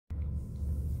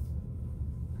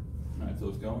so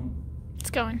it's going?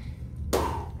 It's going.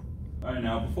 Alright,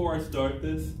 now before I start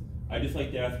this, I'd just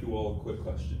like to ask you all a quick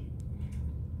question.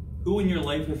 Who in your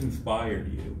life has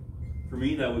inspired you? For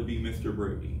me, that would be Mr.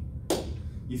 Brady.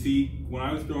 You see, when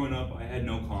I was growing up, I had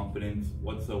no confidence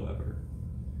whatsoever.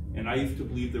 And I used to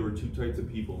believe there were two types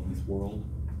of people in this world.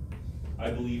 I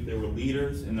believed there were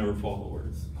leaders and there were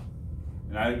followers.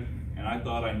 And I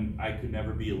thought I could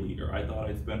never be a leader. I thought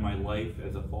I'd spend my life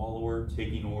as a follower,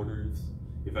 taking orders,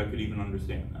 if I could even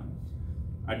understand them.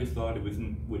 I just thought it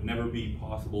would never be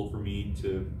possible for me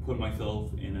to put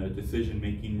myself in a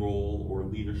decision-making role or a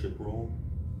leadership role.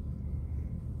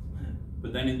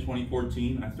 But then in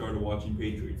 2014, I started watching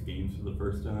Patriots games for the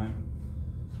first time.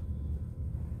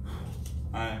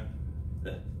 I'm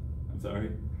sorry.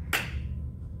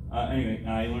 Anyway,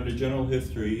 I learned a general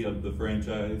history of the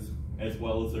franchise as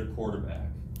well as their quarterback,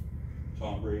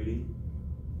 Tom Brady.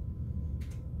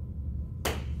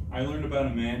 I learned about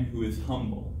a man who is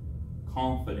humble,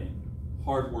 confident,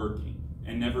 hardworking,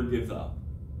 and never gives up.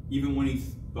 Even when he's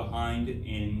behind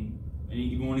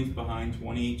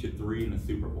 28-3 in a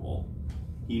Super Bowl,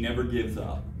 he never gives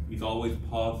up. He's always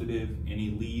positive and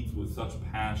he leads with such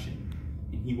passion.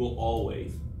 And he will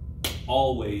always,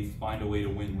 always find a way to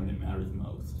win when it matters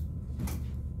most.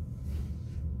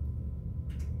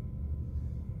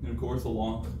 And of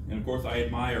course, I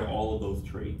admire all of those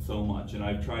traits so much, and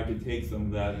I've tried to take some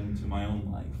of that into my own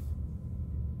life.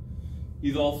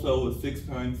 He's also a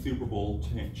 6-time Super Bowl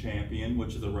champion,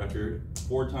 which is a record,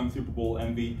 4-time Super Bowl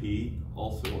MVP,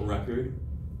 also a record,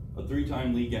 a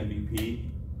 3-time league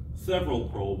MVP, several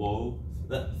Pro Bowl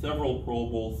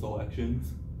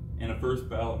selections, and a first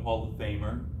ballot Hall of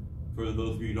Famer. For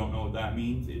those of you who don't know what that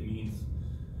means, it means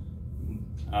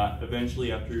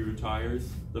eventually after he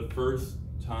retires, the first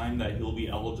time that he'll be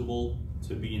eligible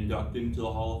to be inducted into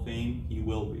the Hall of Fame, he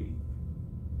will be.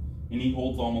 And he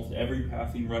holds almost every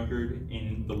passing record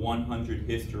in the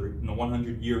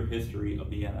 100-year history of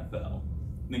the NFL.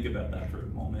 Think about that for a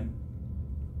moment.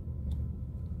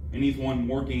 And he's won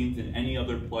more games than any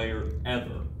other player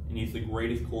ever, and he's the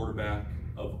greatest quarterback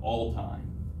of all time.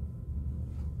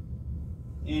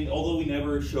 And although he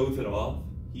never shows it off,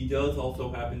 he does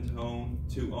also happen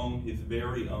to own his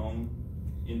very own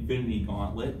Infinity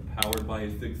Gauntlet, powered by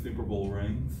his 6 Super Bowl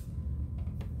rings.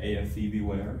 AFC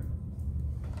beware.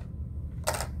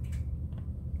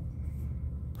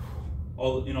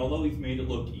 Although he's made it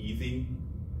look easy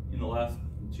in the last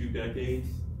 2 decades,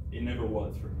 it never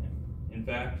was for him. In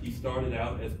fact, he started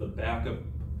out as the backup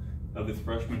of his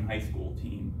freshman high school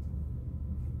team.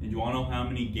 And do you want to know how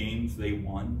many games they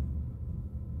won?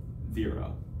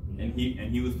 0. And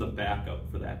he was the backup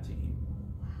for that team.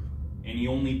 And he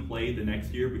only played the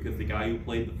next year because the guy who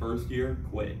played the first year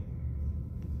quit.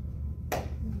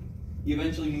 He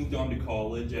eventually moved on to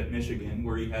college at Michigan,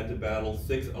 where he had to battle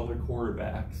 6 other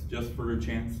quarterbacks just for a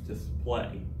chance to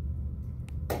play.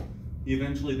 He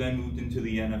eventually then moved on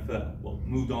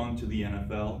to the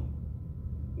NFL,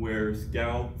 where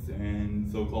scouts and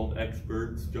so-called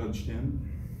experts judged him,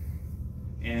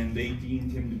 and they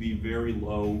deemed him to be very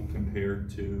low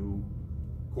compared to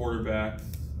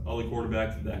other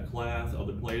quarterbacks of that class,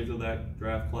 other players of that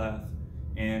draft class,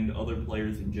 and other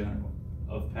players in general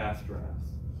of past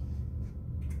drafts.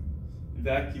 In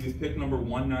fact, he was picked number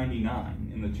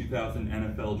 199 in the 2000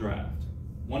 NFL draft.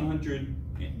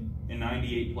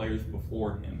 198 players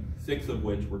before him, 6 of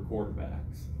which were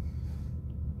quarterbacks,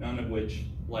 none of which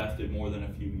lasted more than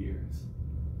a few years.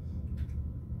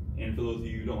 And for those of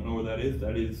you who don't know where that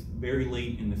is very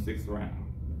late in the 6th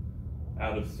round,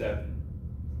 out of 7.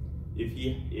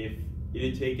 If it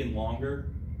had taken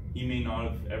longer, he may not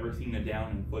have ever seen a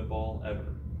down in football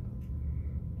ever.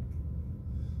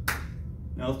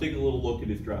 Now let's take a little look at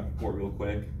his draft report real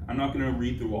quick. I'm not going to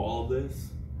read through all of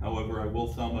this. However, I will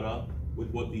sum it up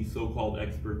with what these so-called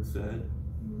experts said.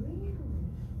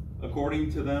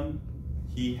 According to them,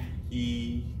 he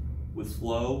was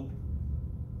slow,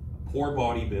 poor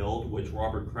body build, which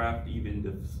Robert Kraft even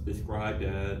described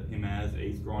him as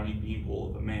a scrawny beanpole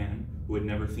of a man who had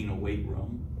never seen a weight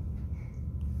room.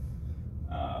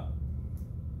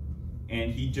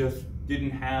 And he just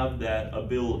didn't have that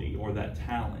ability or that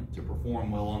talent to perform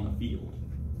well on the field.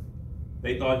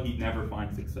 They thought he'd never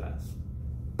find success.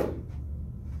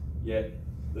 Yet,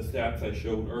 the stats I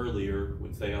showed earlier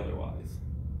would say otherwise.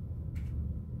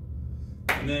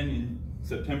 And then in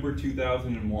September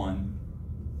 2001,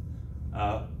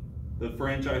 the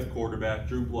franchise quarterback,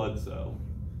 Drew Bledsoe,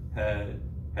 had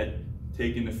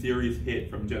taken a serious hit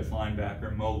from Jets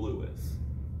linebacker Mo Lewis.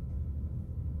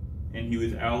 And he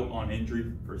was out on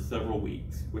injury for several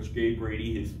weeks, which gave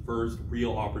Brady his first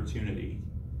real opportunity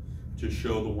to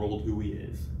show the world who he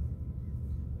is.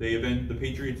 The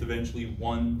Patriots eventually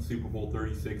won Super Bowl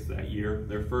 36 that year,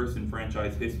 their first in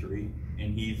franchise history,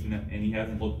 and he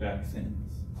hasn't looked back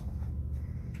since.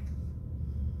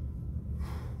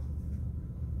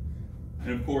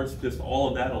 And of course, just all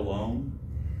of that alone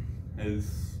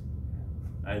has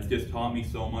just taught me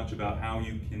so much about how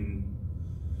you can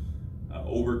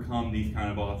overcome these kind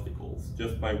of obstacles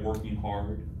just by working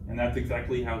hard. And that's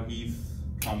exactly how he's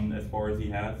come as far as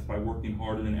he has, by working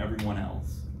harder than everyone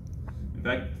else. In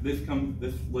fact, this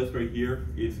list right here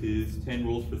is his 10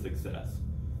 rules for success.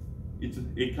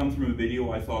 It comes from a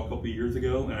video I saw a couple years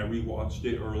ago, and I rewatched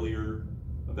it earlier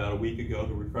about a week ago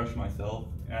to refresh myself,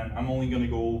 and I'm only going to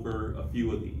go over a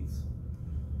few of these,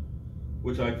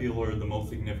 which I feel are the most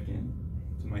significant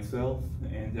to myself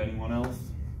and to anyone else.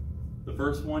 The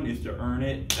first one is to earn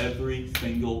it every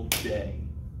single day.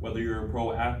 Whether you're a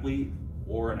pro athlete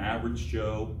or an average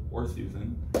Joe or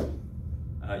Susan,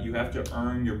 you have to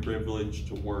earn your privilege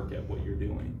to work at what you're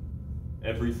doing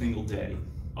every single day.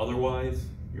 Otherwise,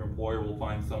 your employer will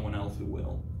find someone else who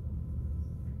will.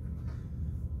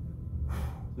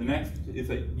 The next is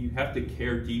that you have to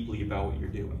care deeply about what you're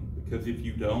doing, because if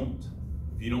you don't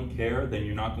care, then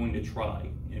you're not going to try.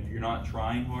 And if you're not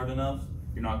trying hard enough,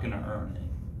 you're not going to earn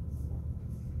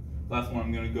it. Last one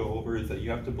I'm going to go over is that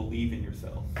you have to believe in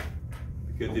yourself.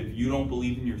 Because if you don't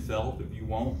believe in yourself, if you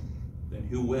won't, then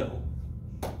who will?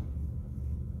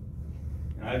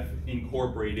 And I've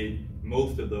incorporated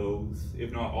most of those,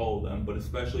 if not all of them, but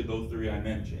especially those three I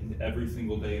mentioned, every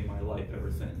single day in my life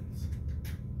ever since.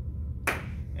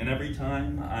 And every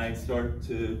time I start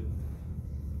to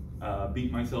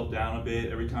beat myself down a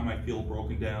bit, every time I feel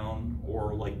broken down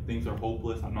or like things are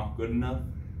hopeless, I'm not good enough,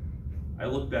 I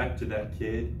look back to that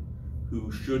kid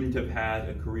who shouldn't have had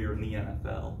a career in the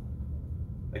NFL.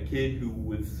 A kid who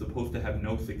was supposed to have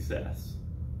no success,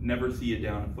 never see it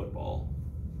down in football.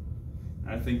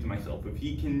 And I think to myself, if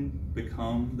he can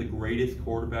become the greatest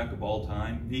quarterback of all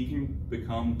time, if he can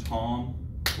become Tom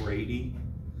Brady,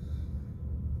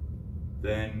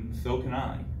 then so can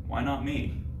I. Why not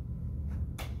me?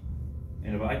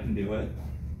 And if I can do it,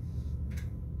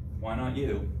 why not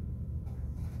you?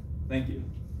 Thank you.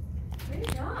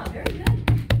 Great job. Very good.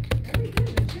 Very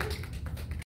good, Richard.